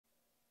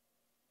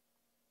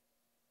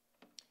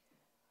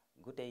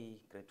Good day,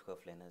 grade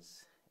 12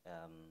 learners.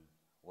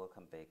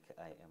 Welcome back.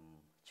 I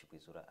am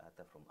Chibizura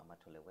Arthur from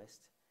Amatole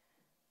West.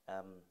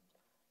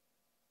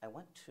 I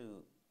want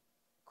to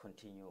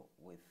continue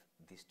with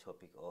this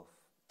topic of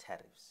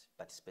tariffs,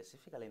 but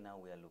specifically now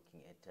we are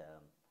looking at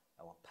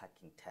our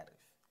parking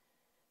tariff.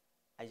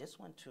 I just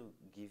want to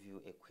give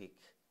you a quick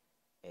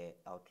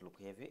outlook.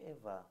 Have you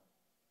ever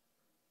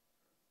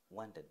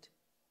wondered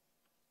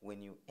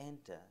when you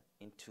enter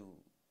into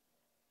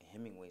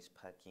Hemingway's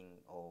parking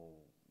or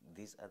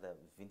this other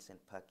Vincent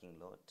parking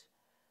lot,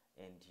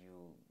 and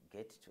you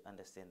get to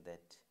understand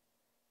that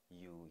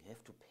you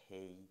have to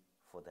pay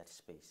for that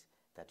space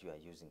that you are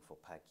using for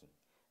parking?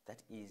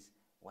 That is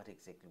what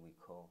exactly we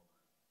call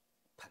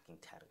parking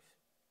tariff,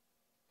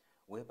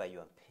 whereby you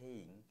are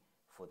paying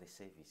for the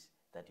service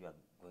that you are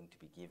going to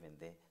be given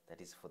there,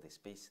 that is for the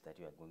space that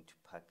you are going to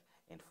park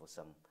and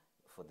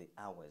for the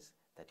hours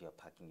that you are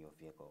parking your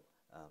vehicle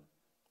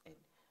in.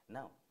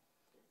 Now,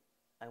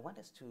 I want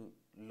us to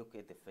look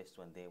at the first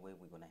one there, where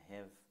we're going to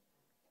have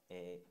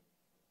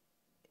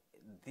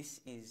this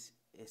is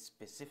a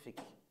specific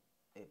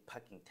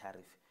parking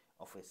tariff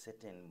of a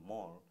certain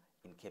mall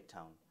in Cape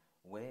Town,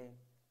 where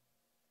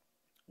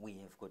we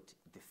have got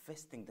the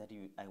first thing that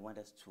I want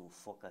us to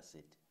focus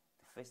it.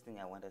 The first thing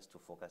I want us to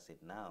focus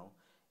it now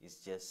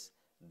is just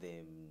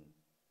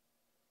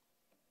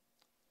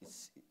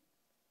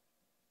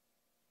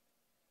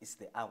it's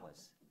the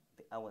hours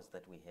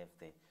that we have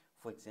there.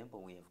 For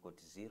example, we have got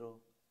 0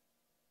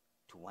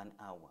 to 1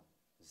 hour,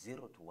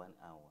 0 to 1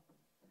 hour,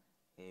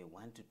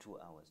 1 to 2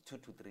 hours, 2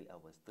 to 3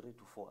 hours, 3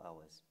 to 4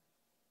 hours,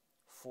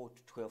 4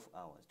 to 12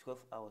 hours,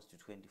 12 hours to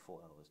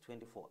 24 hours,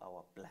 24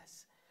 hour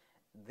plus.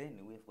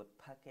 Then we have got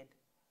packet,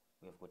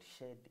 we have got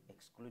shared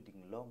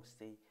excluding long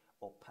stay,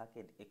 or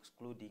packet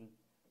excluding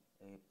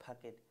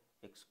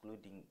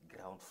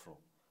ground floor.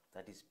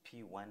 That is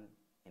P1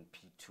 and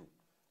P2.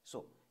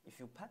 So if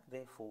you park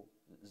there for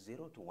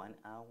 0 to 1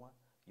 hour,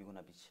 you're going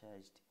to be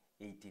charged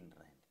 18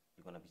 rand.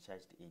 You're going to be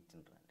charged 18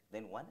 rand.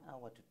 Then 1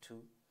 hour to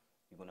 2,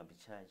 you're going to be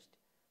charged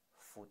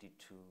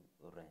 42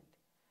 rand.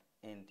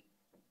 And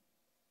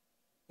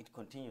it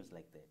continues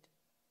like that.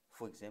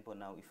 For example,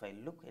 now if I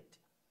look at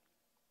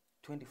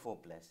 24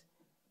 plus,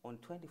 on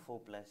 24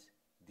 plus,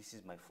 this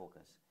is my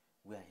focus.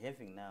 We are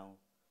having now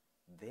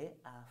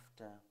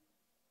thereafter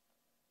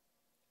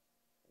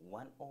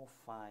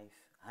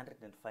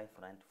 105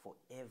 rand for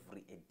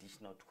every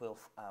additional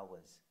 12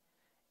 hours.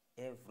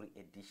 Every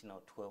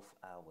additional 12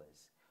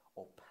 hours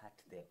or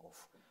part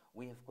thereof.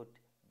 We have got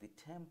the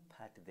term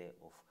part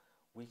thereof,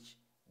 which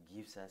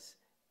gives us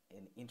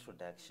an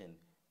introduction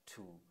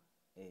to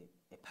a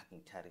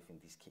parking tariff in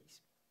this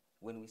case.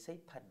 When we say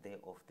part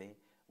thereof there,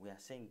 we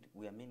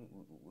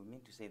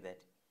mean to say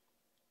that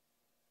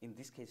in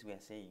this case we are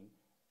saying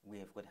we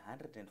have got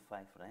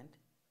 105 rand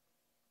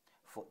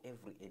for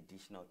every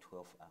additional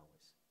 12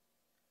 hours.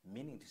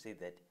 Meaning to say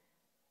that,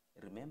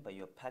 remember,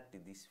 you're parked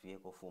in this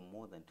vehicle for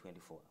more than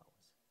 24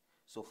 hours.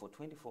 So for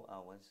 24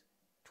 hours,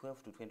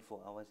 12 to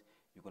 24 hours,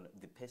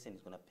 the person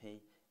is going to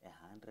pay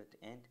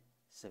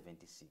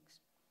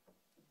 176.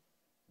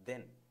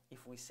 Then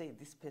if we say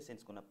this person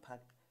is going to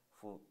park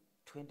for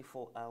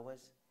 24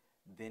 hours,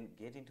 then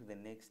get into the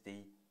next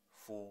day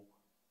for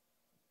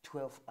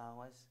 12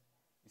 hours,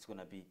 it's going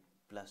to be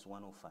plus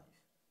 105.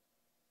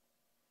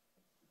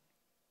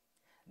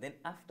 Then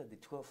after the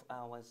 12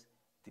 hours,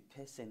 the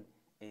person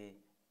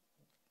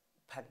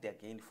parked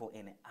again for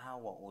an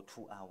hour or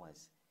 2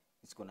 hours,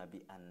 it's going to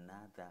be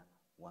another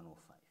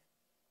 105.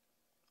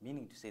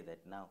 Meaning to say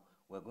that now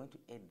we're going to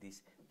add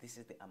this. This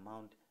is the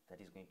amount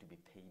that is going to be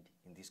paid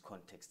in this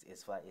context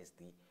as far as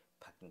the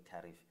parking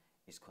tariff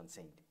is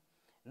concerned.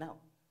 Now,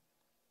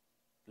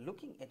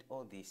 looking at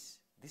all this,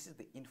 this is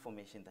the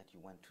information that you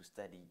want to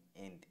study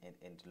and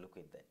look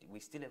at that. We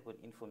still have got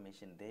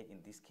information there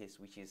in this case,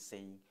 which is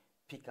saying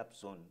pickup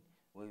zone,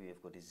 where we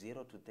have got a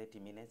 0 to 30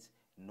 minutes,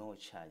 no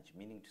charge,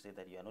 meaning to say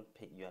that you are not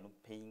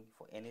paying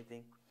for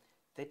anything.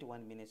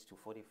 31 minutes to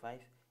 45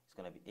 is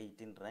going to be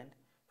 18 rand.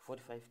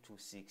 45 to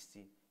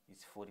 60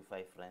 is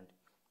 45 rand.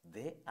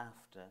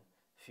 Thereafter,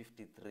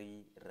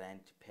 53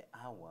 rand per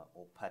hour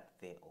or part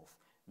thereof,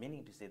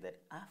 meaning to say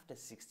that after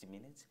 60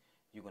 minutes,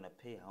 you're going to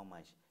pay how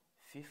much?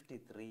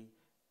 53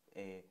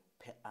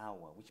 per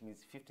hour, which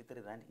means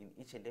 53 rand in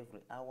each and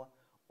every hour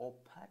or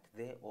part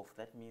thereof.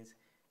 That means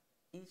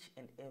each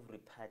and every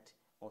part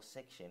or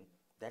section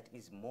that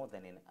is more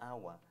than an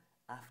hour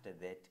after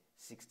that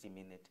 60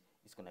 minute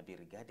is going to be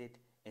regarded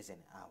as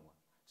an hour.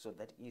 So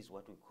that is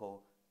what we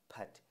call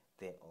part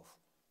thereof.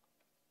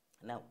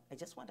 Now, I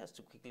just want us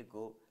to quickly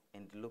go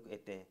and look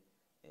at the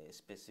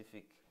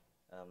specific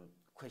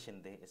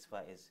question there as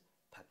far as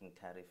parking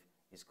tariff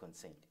is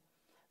concerned.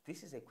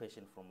 This is a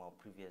question from our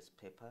previous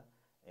paper,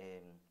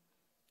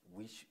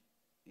 which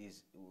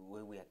is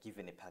where we are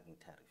given a parking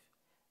tariff.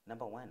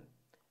 Number one,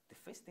 the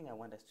first thing I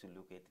want us to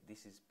look at,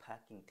 this is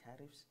parking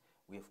tariffs.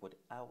 We have got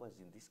hours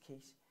in this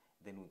case,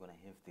 then we're going to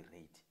have the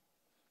rate.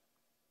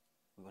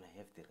 We're going to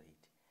have the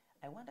rate.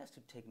 I want us to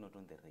take note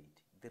on the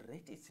rate. The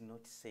rate is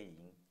not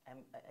saying,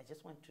 I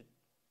just want to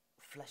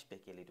flash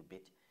back a little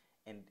bit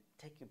and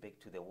take you back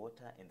to the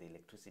water and the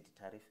electricity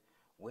tariff,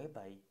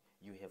 whereby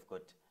you have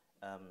got,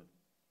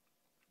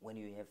 when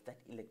you have that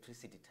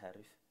electricity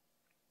tariff,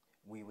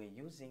 we were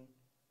using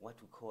what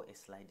we call a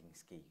sliding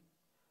scale,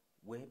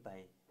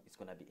 whereby it's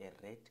going to be a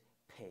rate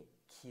per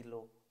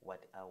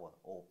kilowatt hour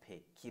or per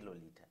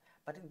kiloliter.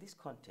 But in this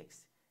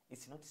context,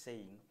 it's not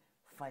saying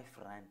 5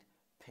 rand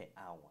per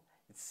hour,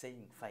 it's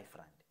saying 5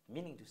 rand,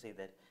 meaning to say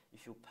that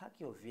if you park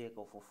your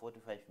vehicle for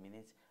 45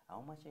 minutes,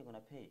 how much are you going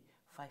to pay?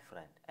 5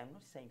 rand. I'm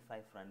not saying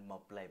 5 rand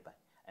multiplied by,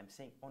 I'm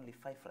saying only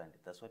 5 rand,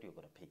 that's what you're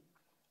going to pay.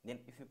 Then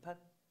if you park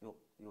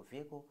your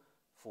vehicle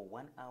for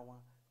 1 hour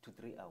to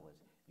 3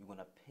 hours, you're going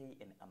to pay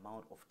an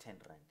amount of 10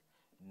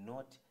 rand,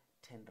 not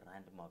 10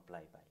 rand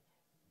multiplied by.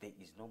 There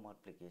is no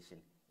multiplication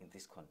in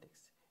this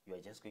context. You are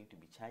just going to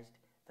be charged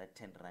that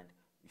 10 rand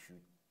if you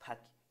park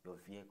your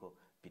vehicle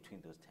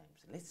between those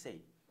times. Let's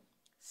say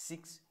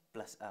 6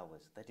 plus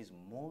hours, that is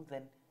more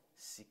than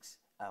 6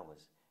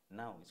 hours.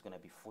 Now it's going to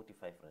be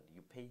 45 rand.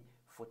 You pay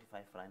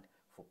 45 rand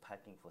for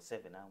parking for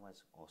 7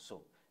 hours or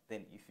so.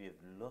 Then if you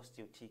have lost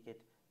your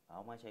ticket,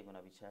 how much are you going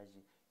to be charged?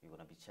 You're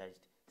going to be charged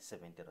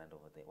 70 rand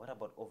over there. What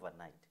about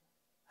overnight?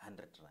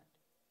 100 rand.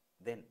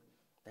 Then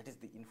that is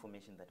the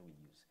information that we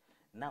use.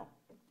 Now,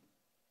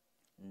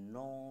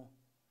 no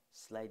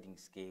sliding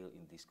scale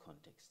in this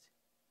context.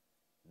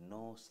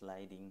 No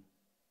sliding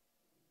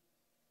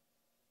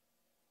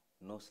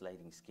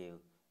scale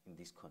in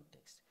this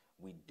context.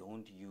 We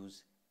don't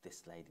use the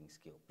sliding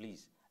scale.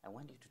 Please, I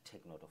want you to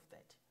take note of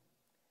that.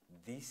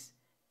 This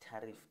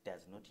tariff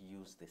does not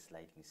use the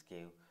sliding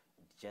scale.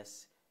 It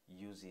just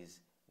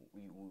uses,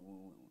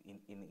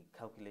 in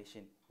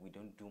calculation, we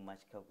don't do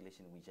much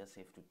calculation. We just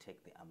have to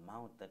take the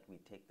amount that we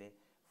take there.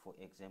 For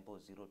example,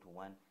 0 to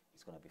 1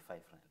 is going to be 5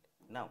 rand.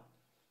 Now,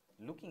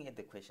 looking at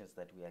the questions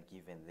that we are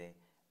given there,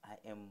 I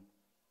am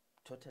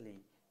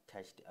totally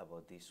touched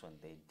about this one.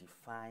 They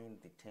define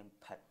the term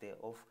part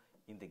thereof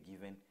in the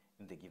given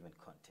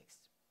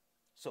context.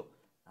 So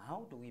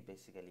how do we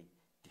basically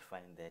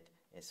define that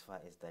as far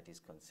as that is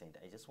concerned?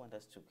 I just want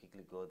us to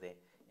quickly go there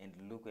and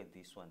look at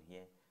this one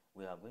here.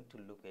 We are going to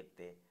look at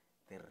the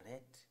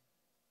rate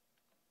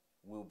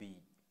will be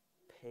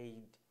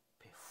paid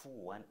per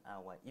full 1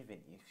 hour, even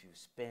if you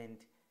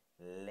spend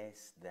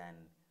less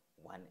than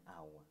 1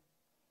 hour.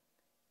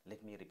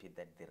 Let me repeat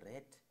that. The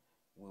rate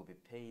will be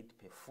paid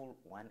per full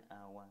 1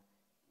 hour,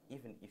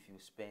 even if you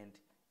spend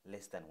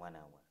less than 1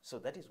 hour. So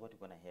that is what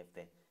we're going to have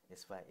there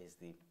as far as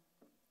the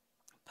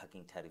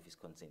parking tariff is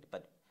concerned.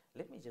 But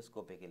let me just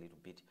go back a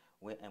little bit,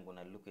 where I'm going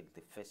to look at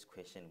the first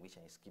question, which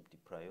I skipped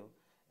prior.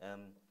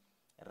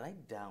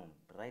 Write down.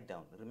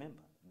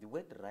 Remember, the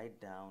word write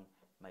down,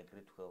 my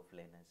grade 12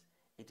 learners,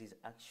 it is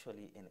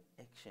actually an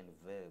action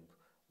verb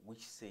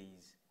which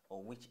says,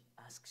 or which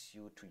asks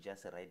you to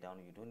just write down.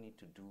 You don't need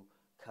to do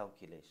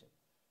calculation.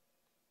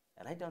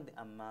 Write down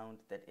the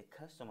amount that a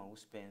customer who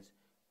spends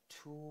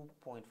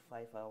 2.5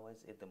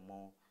 hours at the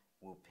mall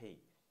will pay.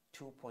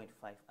 2.5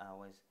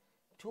 hours.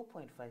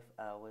 2.5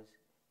 hours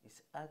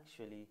is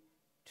actually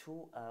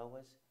 2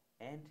 hours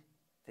and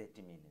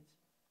 30 minutes.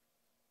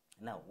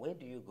 Now, where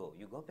do you go?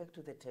 You go back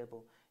to the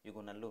table. You're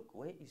going to look,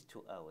 where is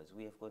 2 hours?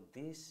 We have got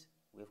this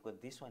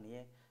one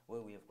here,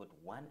 where we have got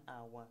 1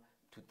 hour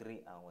to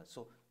 3 hours.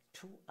 So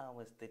 2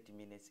 hours 30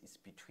 minutes is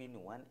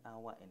between 1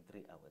 hour and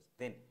 3 hours.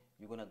 Then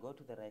you're going to go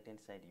to the right hand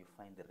side, you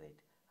find the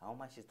rate. How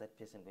much is that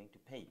person going to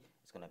pay?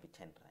 It's going to be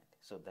 10 rand.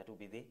 So that will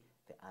be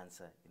the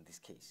answer in this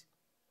case.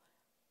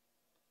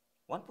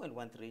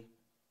 1.13,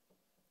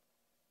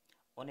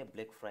 on a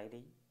Black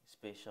Friday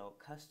special,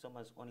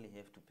 customers only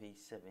have to pay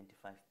 75%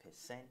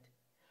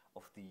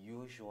 of the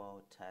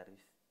usual tariff.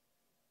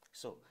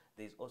 So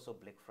there's also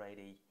Black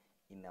Friday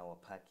in our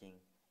parking,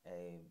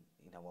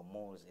 in our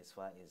malls, as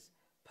far as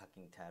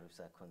parking tariffs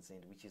are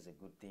concerned, which is a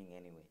good thing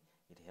anyway.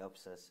 It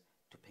helps us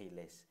to pay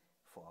less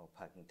for our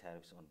parking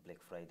tariffs on Black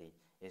Friday.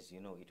 As you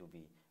know, it will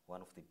be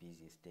one of the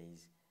busiest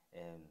days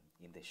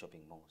in the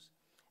shopping malls.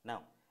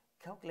 Now,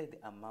 calculate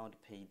the amount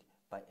paid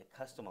by a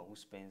customer who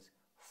spends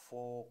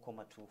 4.25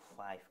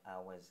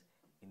 hours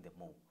in the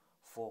mall.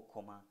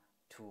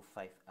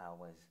 4.25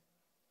 hours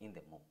in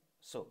the mall.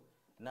 So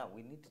now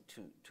we need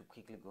to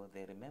quickly go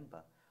there.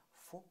 Remember,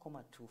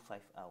 4.25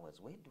 hours.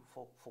 Where do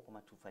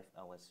 4.25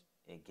 hours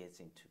gets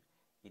into?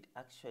 It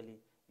actually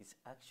is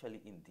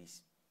actually in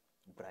this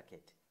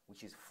bracket,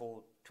 which is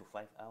 4 to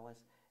 5 hours.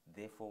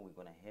 Therefore, we're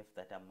going to have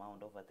that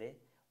amount over there,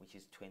 which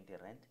is 20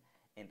 rand.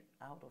 And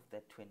out of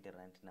that 20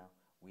 rand now,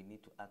 we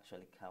need to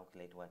actually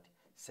calculate what?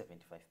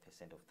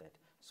 75% of that,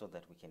 so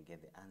that we can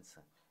get the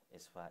answer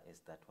as far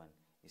as that one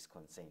is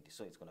concerned.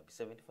 So it's going to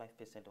be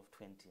 75% of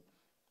 20.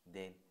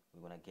 Then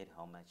we're going to get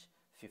how much?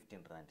 15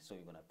 rand. So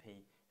you're going to pay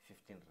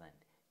 15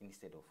 rand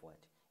instead of what?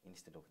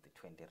 Instead of the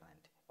 20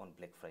 rand on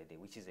Black Friday,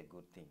 which is a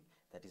good thing.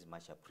 That is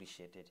much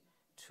appreciated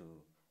to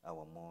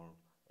our mall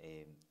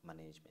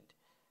management.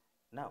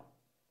 Now,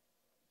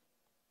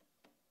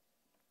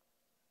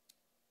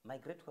 my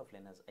grade 12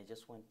 learners, I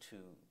just want to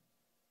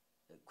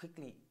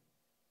quickly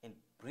and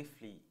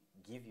briefly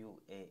give you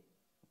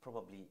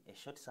probably a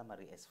short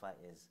summary as far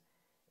as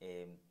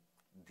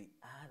the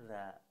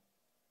other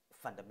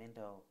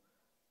fundamental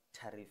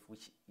tariff,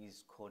 which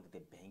is called the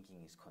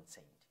banking, is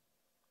concerned.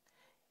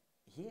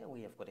 Here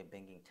we have got a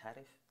banking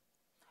tariff,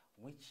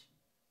 which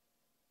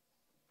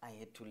I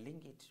had to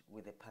link it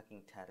with a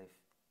parking tariff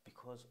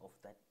because of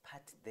that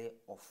part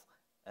thereof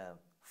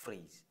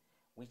phrase,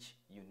 which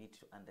you need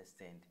to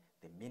understand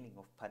the meaning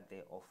of part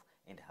thereof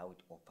and how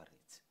it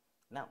operates.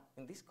 Now,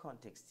 in this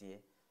context here,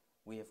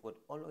 we have got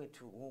all the way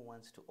to who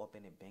wants to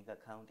open a bank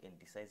account and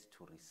decides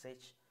to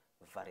research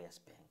various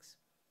banks.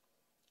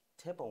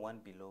 Table 1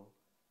 below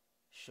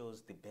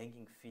shows the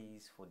banking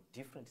fees for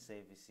different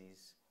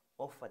services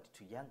offered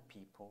to young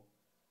people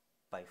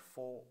by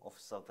 4 of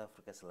South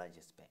Africa's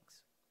largest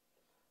banks.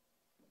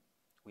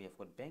 We have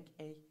got Bank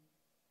A,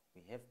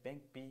 we have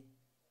Bank B,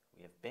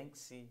 we have Bank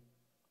C,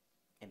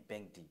 and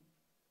Bank D.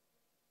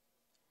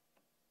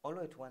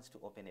 Oloit wants to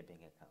open a bank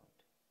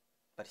account,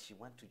 but she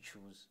wants to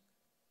choose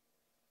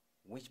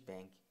which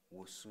bank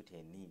will suit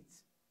her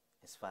needs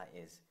as far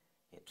as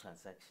her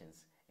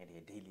transactions and her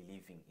daily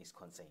living is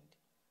concerned.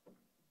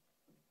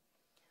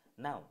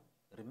 Now,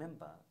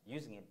 remember,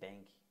 using a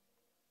bank,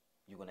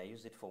 you're going to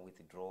use it for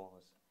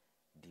withdrawals,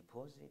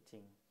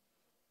 depositing,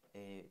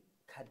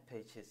 card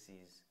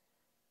purchases,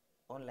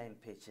 online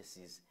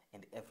purchases,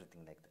 and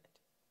everything like that.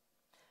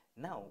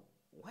 Now,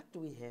 what do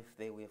we have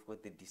there? We have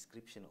got the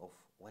description of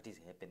what is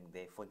happening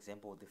there. For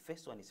example, the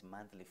first one is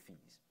monthly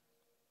fees.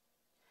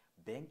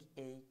 Bank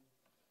A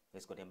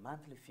has got a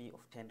monthly fee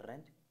of 10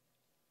 Rand,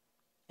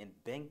 and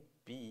Bank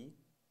B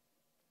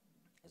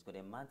has got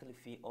a monthly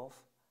fee of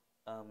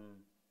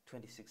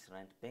 26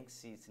 Rand. Bank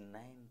C is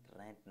 9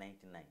 Rand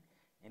 99,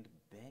 and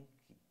Bank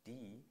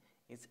D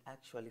is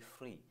actually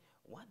free.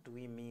 What do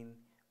we mean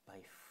by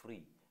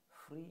free?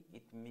 Free,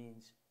 it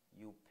means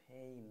you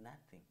pay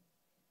nothing.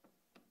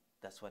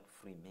 That's what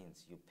free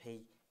means. You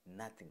pay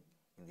nothing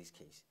in this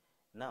case.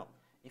 Now,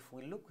 if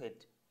we look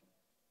at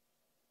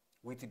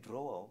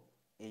withdrawal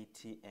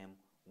ATM,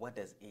 what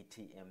does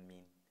ATM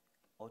mean?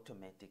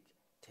 Automatic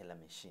teller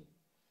machine.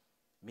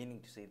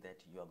 Meaning to say that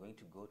you are going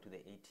to go to the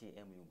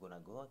ATM, you're going to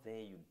go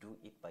there, you do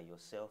it by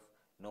yourself,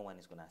 no one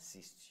is going to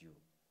assist you.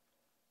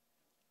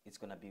 It's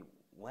going to be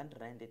 1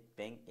 Rand at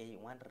Bank A,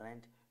 1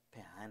 Rand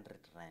per 100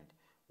 Rand.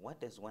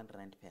 What does 1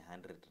 Rand per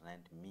 100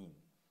 Rand mean?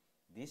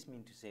 This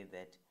means to say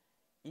that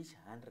each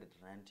 100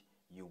 Rand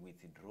you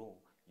withdraw,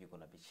 you're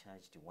going to be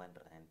charged 1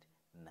 Rand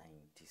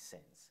 90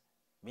 cents.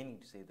 Meaning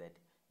to say that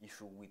if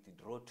you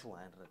withdraw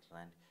 200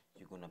 Rand,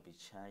 you're going to be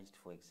charged,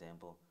 for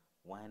example,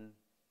 1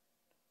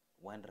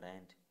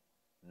 Rand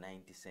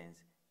 90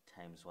 cents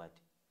times what?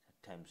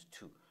 Times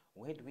 2.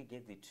 Where do we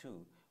get the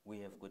 2? We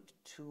have got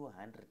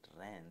 200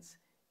 Rands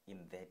in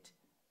that,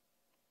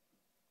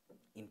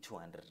 in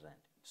 200 Rand.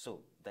 So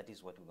that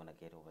is what we're going to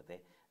get over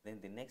there. Then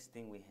the next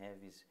thing we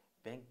have is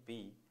Bank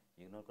B.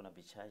 You're not going to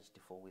be charged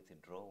for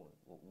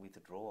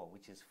withdrawal,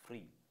 which is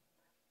free.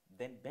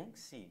 Then Bank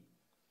C,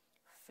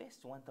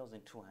 first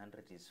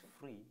 1,200 is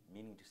free,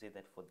 meaning to say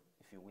that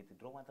if you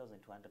withdraw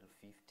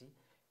 1,250,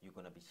 you're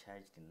going to be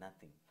charged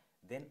nothing.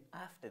 Then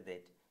after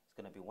that, it's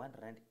going to be 1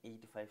 Rand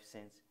 85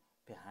 cents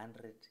per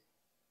 100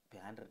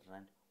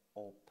 Rand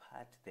or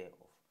part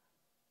thereof.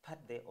 Part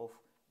thereof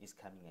is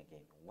coming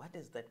again. What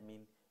does that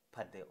mean,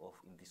 part thereof,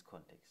 in this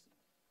context?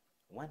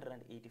 1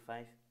 Rand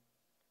 85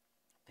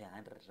 per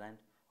 100 Rand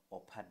or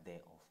part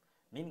thereof.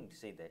 Meaning to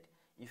say that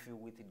if you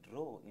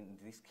withdraw, in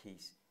this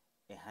case,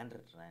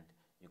 100 Rand,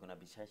 you're going to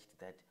be charged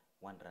that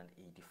 1 Rand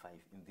 85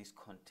 in this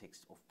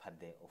context of part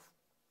thereof.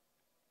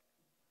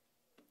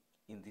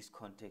 In this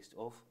context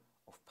of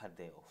part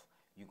thereof,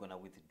 you're going to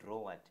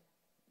withdraw at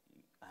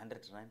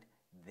 100 Rand,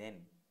 then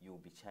you'll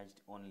be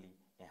charged only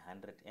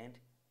 1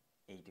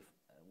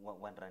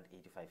 Rand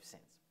 85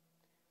 cents.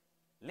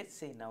 Let's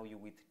say now you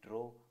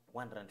withdraw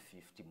 1 Rand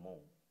 50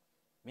 more,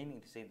 meaning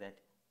to say that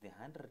the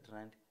 100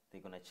 Rand,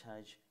 they're going to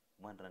charge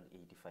 1 Rand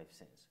 85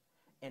 cents.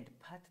 And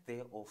part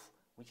thereof,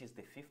 which is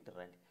the 50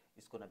 Rand,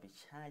 is going to be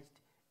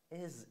charged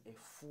as a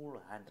full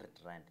 100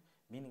 Rand,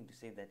 meaning to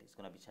say that it's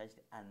going to be charged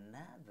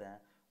another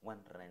 1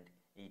 Rand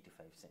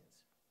 85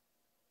 cents.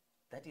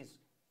 That is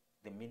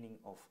the meaning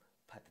of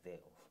part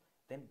thereof.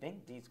 Then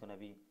Bank D is going to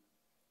be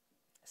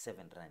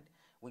 7 Rand.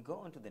 We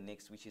go on to the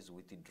next, which is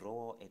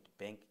withdrawal at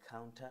bank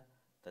counter.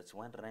 That's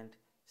 1 Rand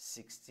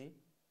 60.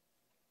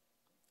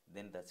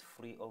 Then that's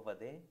free over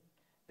there.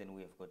 Then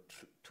we have got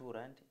 2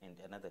 Rand and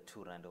another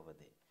 2 Rand over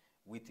there.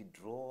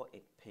 Withdraw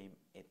at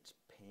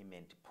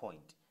payment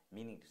point,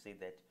 meaning to say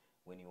that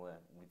when you are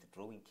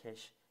withdrawing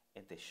cash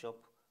at the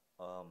shop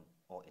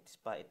or at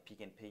Spar, at Pick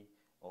and Pay,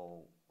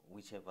 or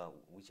whichever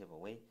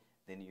way,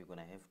 then you're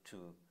gonna have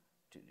to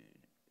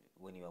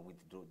when you are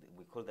withdraw,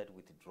 we call that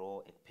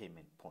withdraw at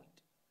payment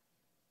point.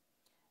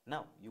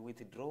 Now you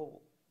withdraw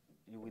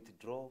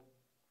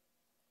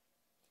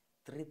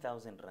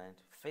 3,000 Rand.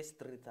 First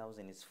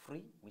 3,000 is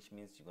free, which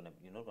means you're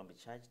not gonna be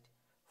charged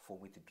for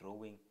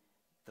withdrawing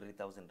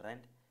 3,000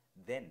 Rand.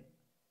 Then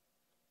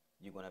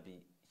you're gonna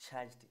be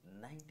charged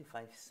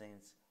 95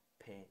 cents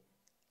per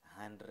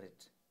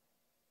 100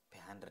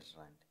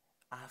 Rand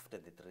after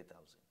the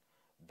 3,000.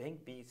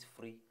 Bank B is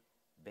free.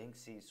 Bank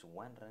C is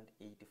 1 rand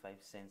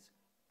 85 cents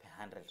per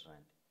 100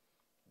 rand.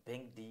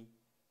 Bank D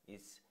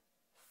is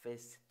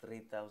first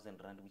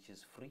 3,000 rand, which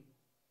is free,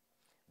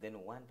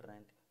 then 1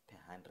 rand per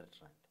 100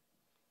 rand.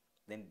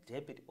 Then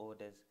debit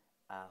orders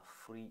are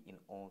free in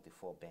all the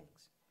 4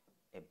 banks.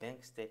 A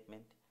bank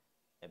statement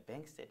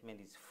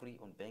is free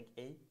on Bank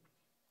A,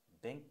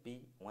 Bank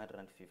B 1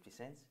 rand 50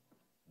 cents,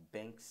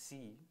 Bank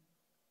C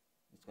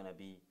is going to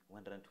be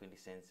 1 rand 20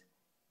 cents,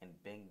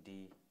 and Bank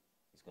D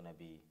is going to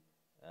be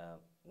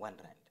 1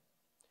 rand.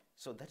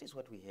 So that is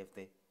what we have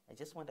there. I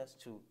just want us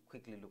to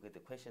quickly look at the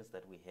questions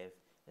that we have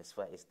as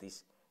far as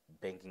this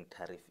banking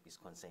tariff is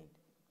concerned.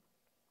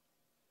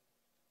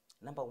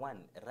 Number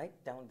 1,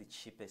 write down the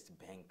cheapest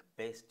bank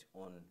based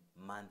on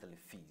monthly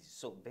fees.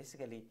 So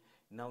basically,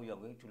 now you are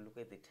going to look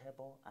at the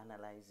table,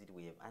 analyze it.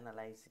 We have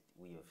analyzed it,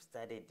 we have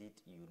studied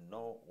it, you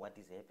know what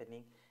is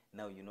happening.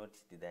 Now you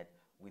notice that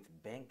with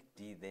Bank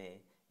D there,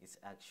 it's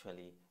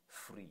actually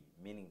free,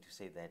 meaning to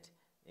say that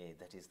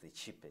that is the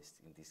cheapest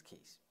in this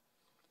case.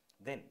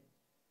 Then,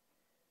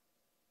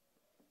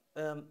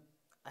 I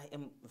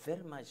am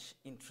very much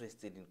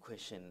interested in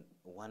question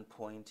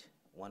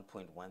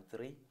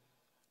 1.1.13.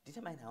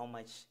 Determine how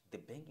much the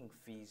banking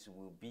fees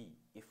will be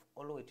if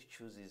Oloit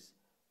chooses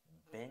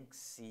Bank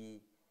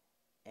C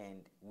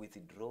and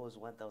withdraws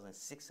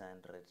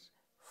 1,600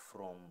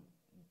 from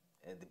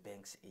the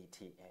bank's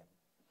ATM.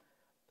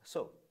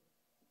 So,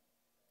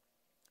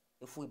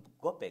 if we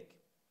go back,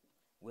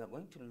 we are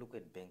going to look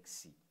at Bank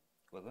C.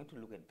 We are going to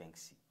look at Bank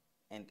C.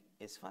 And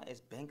as far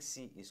as Bank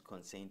C is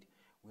concerned,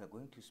 we are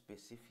going to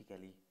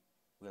specifically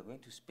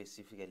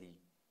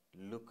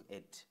look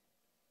at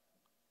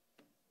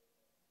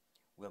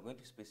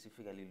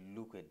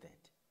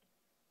that.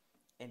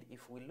 And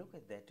if we look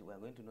at that, we are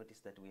going to notice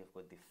that we have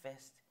got the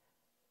first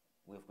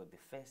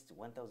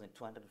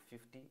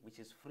 1,250, which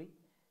is free.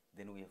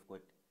 Then we have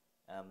got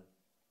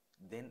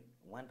then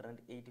 1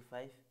 rand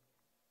 85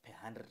 per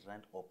 100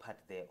 rand or part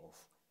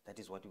thereof. That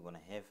is what we're going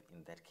to have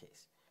in that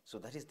case. So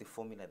that is the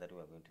formula that we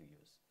are going to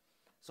use.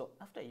 So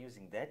after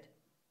using that,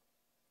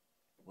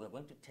 we are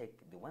going to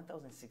take the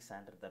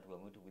 1,600 that we are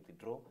going to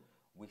withdraw.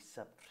 We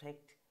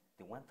subtract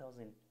the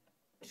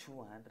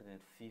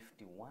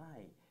 1,250.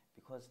 Why?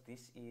 Because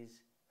this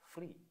is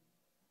free.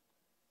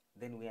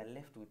 Then we are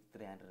left with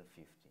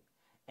 350.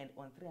 And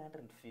on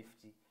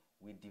 350,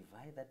 we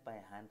divide that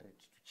by 100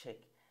 to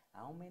check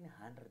how many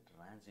 100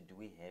 rands do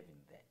we have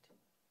in that.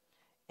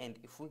 And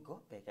if we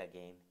go back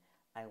again,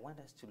 I want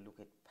us to look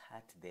at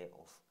part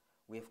thereof.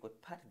 We have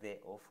got part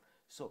thereof.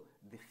 So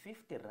the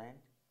 50 rand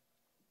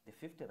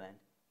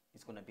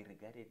is going to be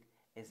regarded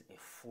as a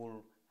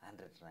full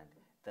 100 rand.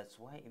 That's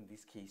why in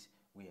this case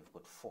we have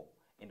got 4,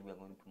 and we are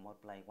going to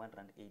multiply 1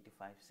 rand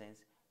 85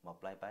 cents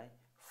multiplied by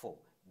 4.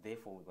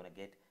 Therefore we're going to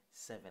get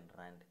 7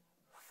 rand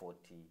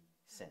 40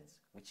 cents,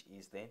 which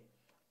is the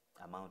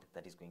amount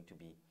that is going to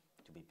be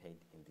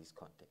paid in this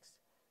context.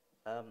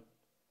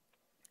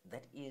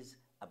 That is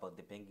about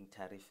the banking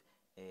tariff,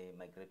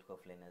 my grade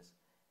 12 learners.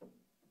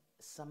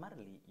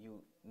 Summarily,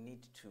 you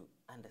need to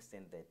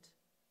understand that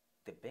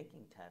the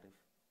banking tariff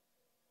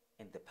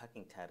and the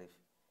parking tariff,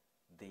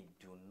 they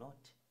do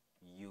not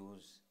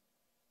use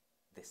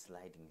the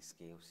sliding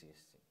scale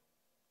system.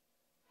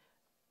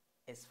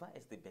 As far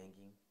as the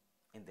banking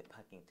and the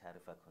parking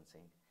tariff are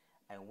concerned,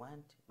 I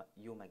want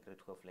you, my grade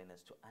 12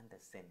 learners, to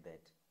understand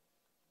that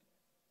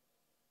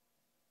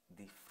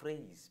the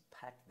phrase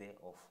part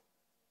thereof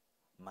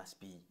must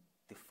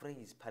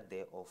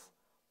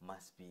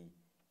be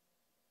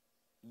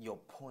your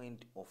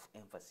point of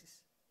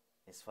emphasis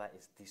as far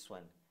as this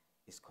one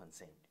is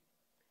concerned.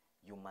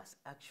 You must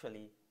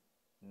actually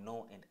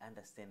know and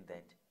understand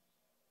that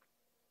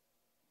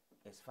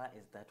as far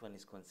as that one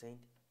is concerned,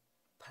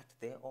 part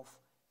thereof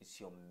is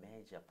your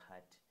major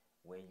part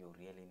where you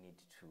really need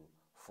to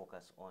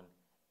focus on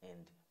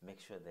and make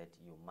sure that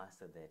you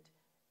master that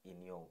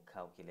in your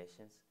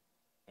calculations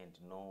and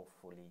know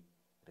fully.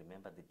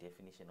 Remember the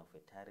definition of a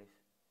tariff.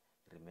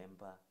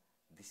 Remember,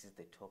 this is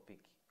the topic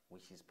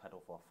which is part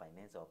of our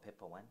finance, our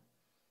paper 1.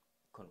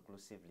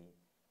 Conclusively,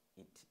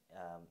 it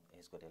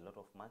has got a lot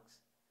of marks,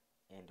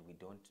 and we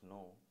don't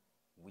know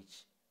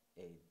which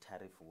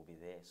tariff will be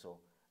there. So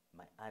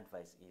my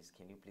advice is,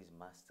 can you please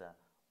master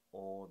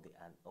all the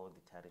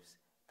tariffs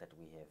that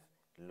we have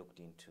looked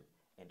into,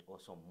 and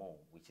also more,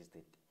 which is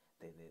the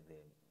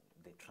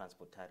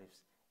transport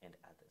tariffs and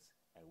others.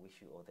 I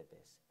wish you all the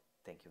best.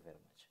 Thank you very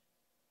much.